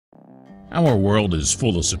Our world is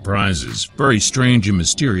full of surprises. Very strange and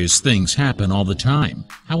mysterious things happen all the time.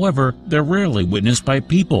 However, they're rarely witnessed by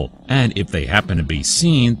people, and if they happen to be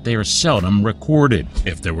seen, they are seldom recorded.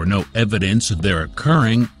 If there were no evidence of their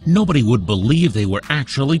occurring, nobody would believe they were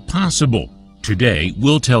actually possible. Today,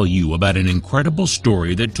 we'll tell you about an incredible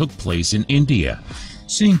story that took place in India.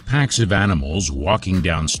 Seeing packs of animals walking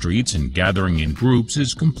down streets and gathering in groups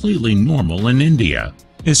is completely normal in India,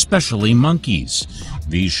 especially monkeys.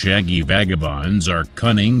 These shaggy vagabonds are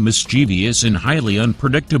cunning, mischievous, and highly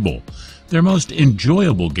unpredictable. Their most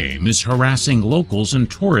enjoyable game is harassing locals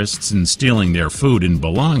and tourists and stealing their food and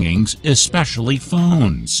belongings, especially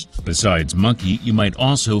phones. Besides monkey, you might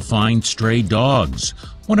also find stray dogs.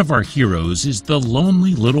 One of our heroes is the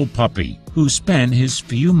lonely little puppy who spent his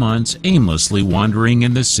few months aimlessly wandering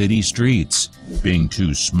in the city streets. Being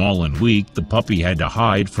too small and weak, the puppy had to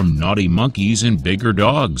hide from naughty monkeys and bigger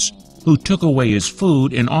dogs, who took away his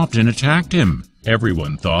food and often attacked him.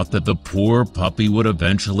 Everyone thought that the poor puppy would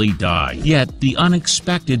eventually die, yet the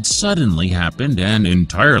unexpected suddenly happened and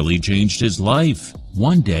entirely changed his life.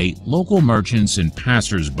 One day, local merchants and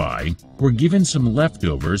passers-by were given some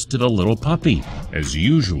leftovers to the little puppy. As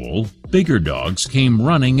usual, bigger dogs came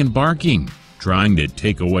running and barking, trying to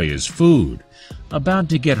take away his food. About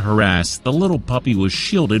to get harassed, the little puppy was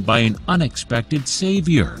shielded by an unexpected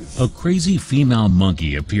savior. A crazy female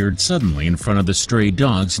monkey appeared suddenly in front of the stray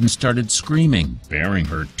dogs and started screaming, baring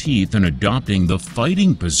her teeth and adopting the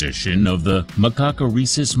fighting position of the macaco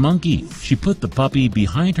monkey. She put the puppy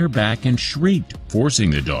behind her back and shrieked,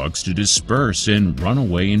 forcing the dogs to disperse and run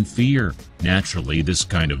away in fear. Naturally, this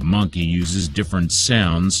kind of monkey uses different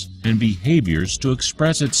sounds and behaviors to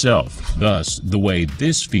express itself. Thus, the way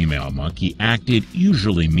this female monkey acted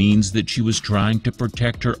usually means that she was trying to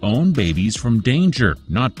protect her own babies from danger,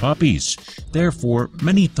 not puppies. Therefore,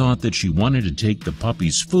 many thought that she wanted to take the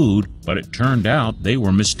puppy's food, but it turned out they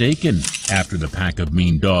were mistaken. After the pack of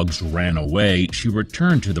mean dogs ran away, she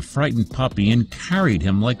returned to the frightened puppy and carried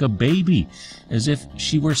him like a baby, as if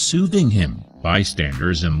she were soothing him.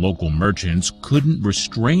 Bystanders and local merchants couldn't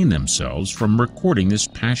restrain themselves from recording this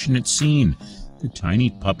passionate scene. The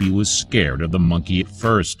tiny puppy was scared of the monkey at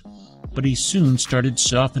first, but he soon started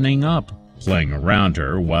softening up, playing around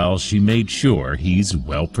her while she made sure he's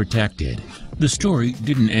well protected. The story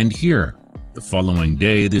didn't end here. The following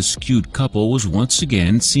day, this cute couple was once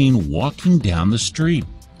again seen walking down the street.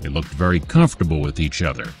 They looked very comfortable with each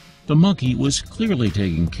other. The monkey was clearly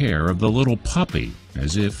taking care of the little puppy,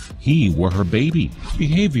 as if he were her baby.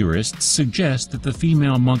 Behaviorists suggest that the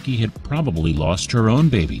female monkey had probably lost her own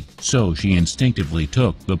baby, so she instinctively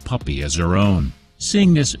took the puppy as her own.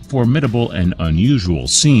 Seeing this formidable and unusual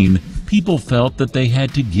scene, people felt that they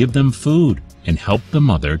had to give them food and help the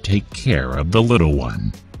mother take care of the little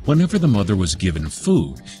one. Whenever the mother was given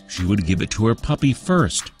food, she would give it to her puppy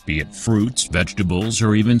first, be it fruits, vegetables,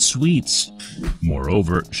 or even sweets.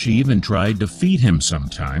 Moreover, she even tried to feed him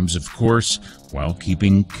sometimes, of course, while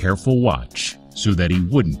keeping careful watch so that he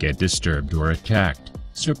wouldn't get disturbed or attacked.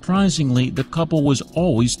 Surprisingly, the couple was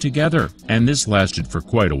always together, and this lasted for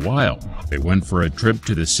quite a while. They went for a trip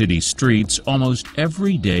to the city streets almost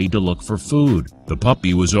every day to look for food. The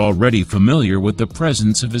puppy was already familiar with the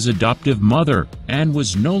presence of his adoptive mother and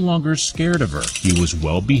was no longer scared of her. He was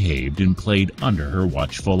well behaved and played under her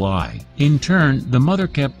watchful eye. In turn, the mother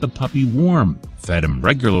kept the puppy warm, fed him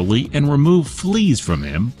regularly, and removed fleas from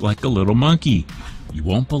him like a little monkey. You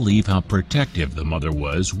won't believe how protective the mother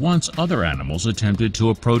was once other animals attempted to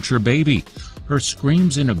approach her baby. Her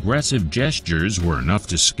screams and aggressive gestures were enough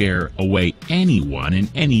to scare away anyone and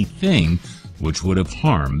anything which would have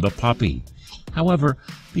harmed the puppy. However,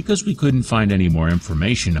 because we couldn't find any more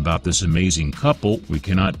information about this amazing couple, we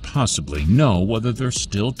cannot possibly know whether they're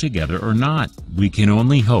still together or not. We can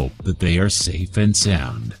only hope that they are safe and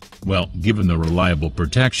sound. Well, given the reliable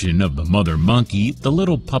protection of the mother monkey, the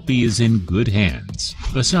little puppy is in good hands.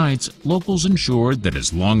 Besides, locals ensured that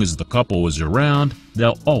as long as the couple was around,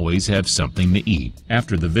 they'll always have something to eat.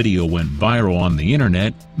 After the video went viral on the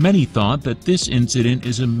internet, many thought that this incident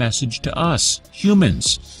is a message to us,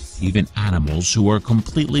 humans. Even animals who are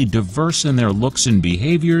completely diverse in their looks and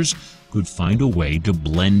behaviors could find a way to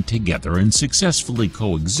blend together and successfully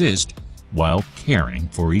coexist while caring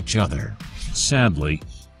for each other. Sadly,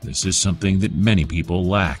 this is something that many people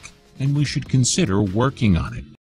lack, and we should consider working on it.